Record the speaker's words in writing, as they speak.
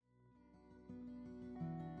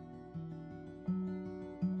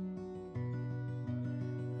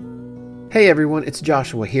Hey everyone, it's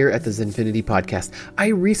Joshua here at the Zenfinity Podcast. I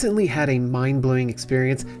recently had a mind-blowing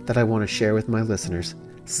experience that I want to share with my listeners.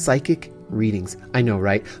 Psychic readings. I know,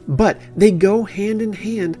 right? But they go hand in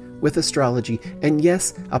hand with astrology. And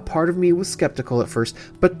yes, a part of me was skeptical at first,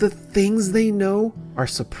 but the things they know are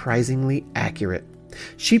surprisingly accurate.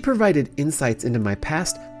 She provided insights into my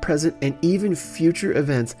past, present, and even future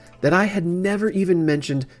events that I had never even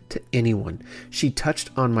mentioned to anyone. She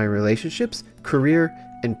touched on my relationships, career,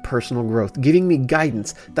 and personal growth, giving me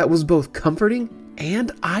guidance that was both comforting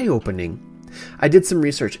and eye-opening. I did some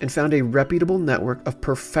research and found a reputable network of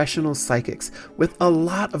professional psychics with a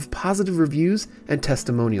lot of positive reviews and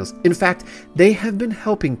testimonials. In fact, they have been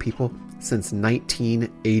helping people since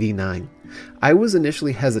 1989. I was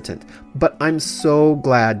initially hesitant, but I'm so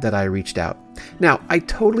glad that I reached out. Now, I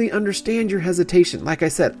totally understand your hesitation. Like I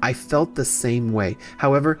said, I felt the same way.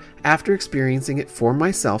 However, after experiencing it for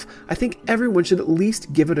myself, I think everyone should at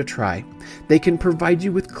least give it a try. They can provide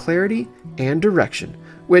you with clarity and direction,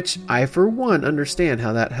 which I, for one, understand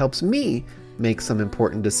how that helps me make some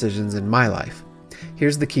important decisions in my life.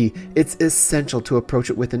 Here's the key. It's essential to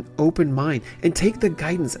approach it with an open mind and take the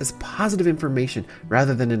guidance as positive information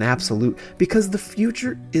rather than an absolute, because the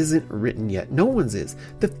future isn't written yet. No one's is.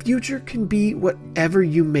 The future can be whatever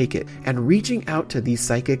you make it, and reaching out to these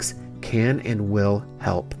psychics can and will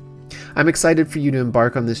help. I'm excited for you to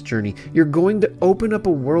embark on this journey. You're going to open up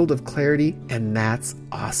a world of clarity, and that's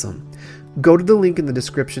awesome. Go to the link in the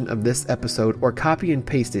description of this episode or copy and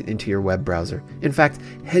paste it into your web browser. In fact,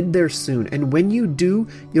 head there soon, and when you do,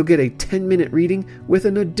 you'll get a 10-minute reading with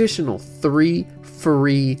an additional 3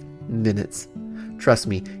 free minutes. Trust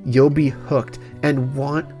me, you'll be hooked and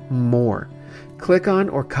want more. Click on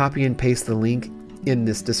or copy and paste the link in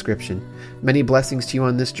this description. Many blessings to you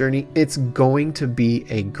on this journey. It's going to be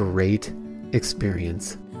a great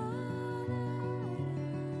experience.